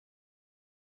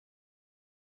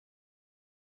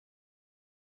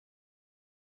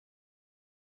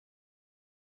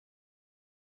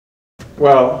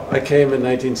Well, I came in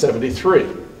 1973.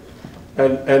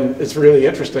 And it's really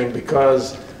interesting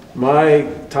because my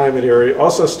time at IRRI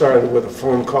also started with a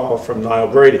phone call from Niall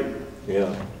Brady.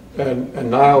 Yeah.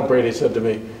 And Niall Brady said to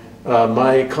me,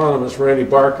 my economist, Randy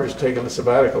Barker's taking a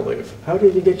sabbatical leave. How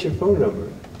did you get your phone number?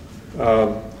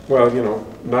 Well, you know,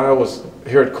 Niall was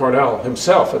here at Cornell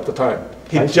himself at the time.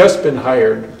 He'd just been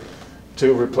hired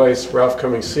to replace Ralph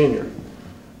Cummings Sr.,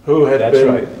 who had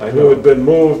been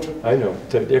moved. I know,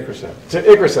 to IRRI. To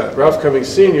IRRI. Ralph Cummings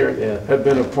Sr. Yeah. had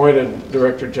been appointed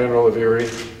Director General of IRRI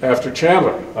after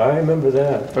Chandler. I remember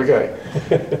that. Okay.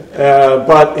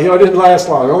 But you know, it didn't last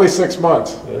long, only 6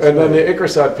 months. That's and then the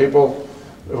IRRI people,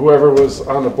 whoever was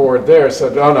on the board there,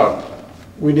 said, oh no,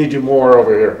 we need you more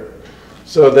over here.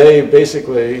 So they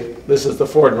basically, this is the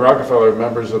Ford and Rockefeller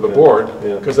members of the board,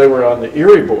 because they were on the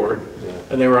IRRI board,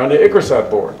 and they were on the IRRI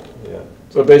board.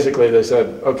 So basically they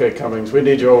said, okay, Cummings, we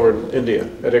need you over in India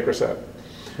at IRRI.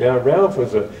 Yeah, Ralph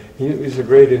was he's a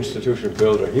great institution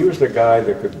builder. He was the guy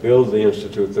that could build the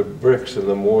institute, the bricks and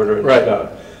the mortar and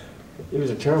stuff. He was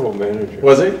a terrible manager.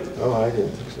 Was he? Oh, I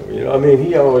didn't think so. You know, I mean,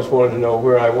 he always wanted to know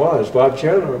where I was. Bob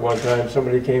Chandler, one time,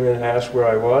 somebody came in and asked where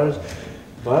I was.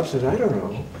 But Bob said, I don't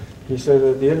know. He said,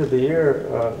 at the end of the year,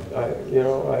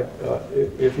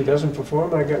 if he doesn't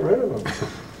perform, I get rid of him.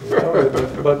 You know,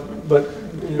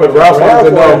 but Ralph wanted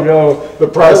to know the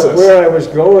process, where I was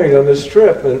going on this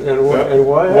trip, and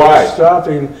why I was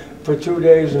stopping for 2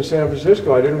 days in San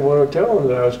Francisco. I didn't want to tell him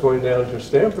that I was going down to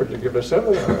Stanford to give a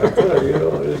seminar. You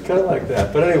know, it's kind of like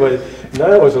that. But anyway,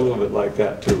 Niall was a little bit like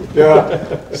that too.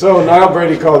 Yeah. So Niall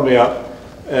Brady called me up,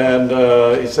 and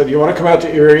he said, "You want to come out to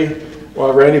IRRI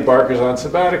while Randy Barker's on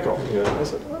sabbatical?" Yeah. I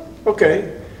said, well,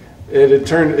 "Okay." It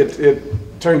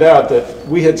turned out that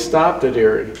we had stopped at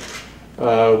IRRI.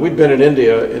 We'd been in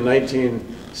India in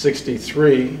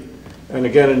 1963, and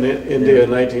again in India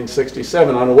in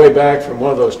 1967. On the way back from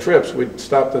one of those trips, we'd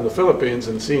stopped in the Philippines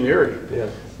and seen IRRI. Yeah.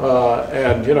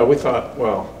 And you know, we thought,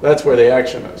 well, that's where the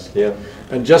action is. Yeah.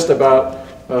 And just about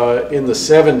in the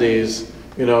 70s,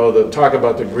 you know, the talk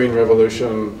about the Green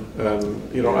Revolution, and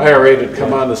you know, IRA had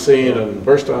come on the scene and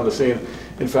burst on the scene.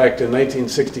 In fact, in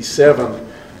 1967,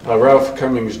 Ralph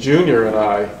Cummings Jr. and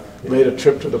I made a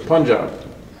trip to the Punjab.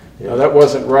 Now that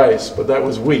wasn't rice, but that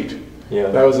was wheat. Yeah.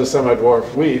 That was a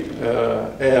semi-dwarf wheat,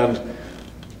 and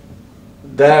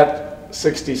that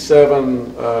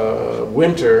 67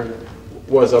 winter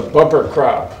was a bumper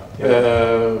crop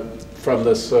from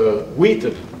this wheat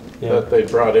that they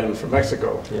brought in from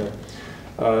Mexico.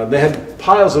 Yeah. They had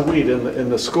piles of wheat in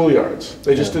the schoolyards.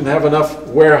 They just didn't have enough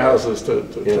warehouses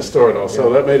to store it all, so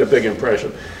that made a big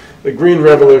impression. The Green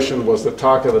Revolution was the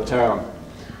talk of the town.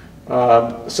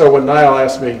 So when Niall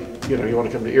asked me, you know, you want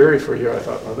to come to IRRI for a year, I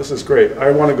thought, oh, this is great. I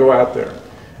want to go out there.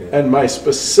 Yeah. And my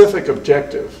specific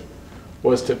objective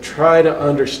was to try to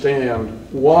understand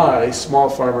why small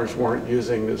farmers weren't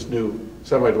using this new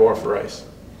semi-dwarf rice.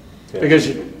 Yeah.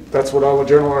 Because that's what all the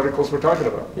journal articles were talking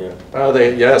about. Yeah.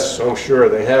 Yes, oh sure,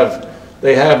 they have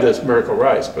this miracle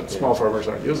rice, but small farmers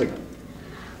aren't using it.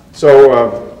 So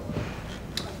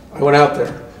I went out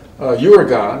there. You were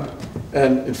gone.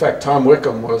 And in fact, Tom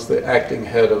Wickham was the acting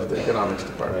head of the economics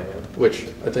department, which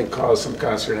I think caused some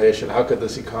consternation. How could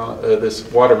this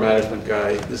water management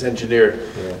guy, this engineer,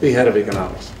 be head of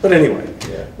economics? But anyway,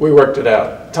 we worked it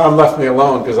out. Tom left me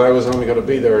alone because I was only going to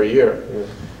be there a year.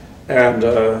 And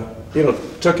you know,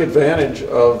 took advantage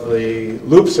of the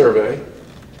Loop survey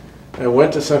and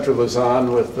went to Central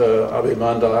Luzon with Abe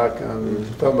Mandak and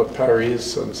Thelma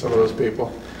Paris and some of those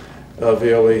people,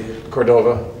 Violi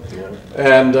Cordova.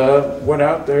 And went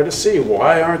out there to see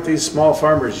why aren't these small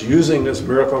farmers using this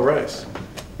miracle rice.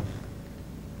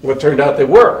 Well, it turned out they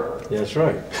were. Yeah, that's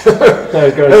right.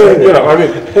 You know, I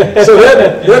mean, so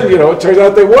then you know, it turned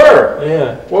out they were.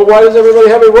 Yeah. Well, why does everybody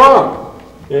have it wrong?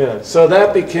 Yeah. So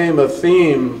that became a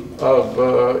theme of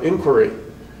inquiry,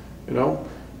 you know.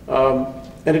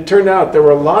 And it turned out there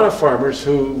were a lot of farmers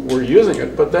who were using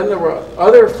it, but then there were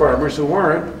other farmers who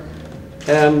weren't,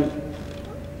 and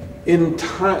in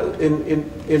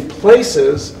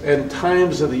places and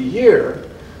times of the year,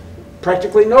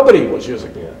 practically nobody was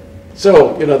using it.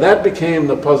 So you know, that became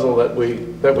the puzzle that we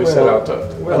set out to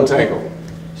untangle.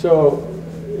 So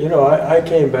you know, I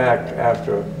came back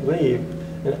after leave,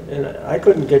 and I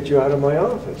couldn't get you out of my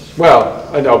office. Well,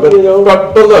 I know, but you know,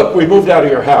 but look, we moved out of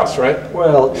your house, right?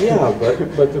 Well, yeah,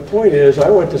 but the point is,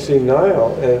 I went to see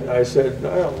Niall, and I said,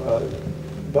 Niall,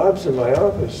 Bob's in my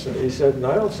office. He said,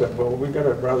 Niall said, well, we got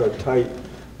a rather tight,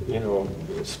 you know,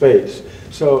 space.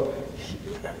 So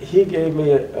he gave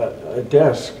me a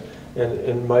desk,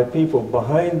 and my people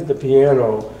behind the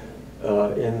piano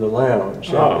in the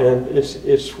lounge. Oh. And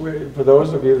it's where, for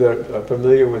those of you that are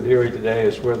familiar with IRRI today,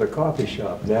 it's where the coffee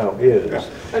shop now is.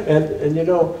 Yeah. And you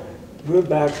know, we're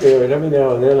back there, and every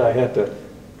now and then I had to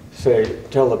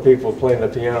tell the people playing the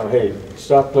piano, hey,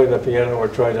 stop playing the piano or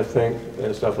try to think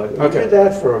and stuff like that. Okay. We did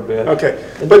that for a bit. Okay,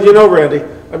 but you know, Randy,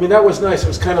 I mean, that was nice. It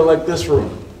was kind of like this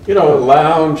room. You know, a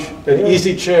lounge and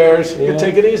easy chairs. You could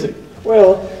take it easy.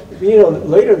 Well, you know,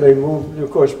 later they moved,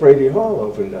 of course, Brady Hall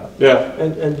opened up. Yeah.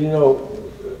 And you know,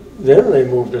 then they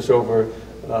moved us over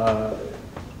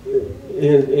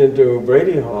into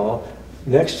Brady Hall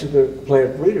next to the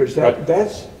plant breeders.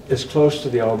 That's as close to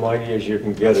the Almighty as you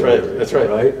can get. That's right. That's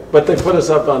right. But they put us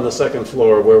up on the second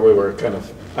floor where we were kind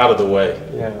of out of the way.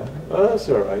 Yeah. Well, that's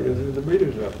all right. The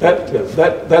breeders are up.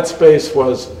 That space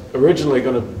was originally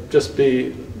going to just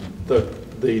be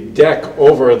the deck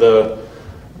over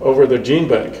the gene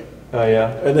bank. Oh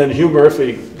yeah. And then Hugh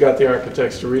Murphy got the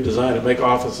architects to redesign and make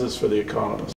offices for the economists.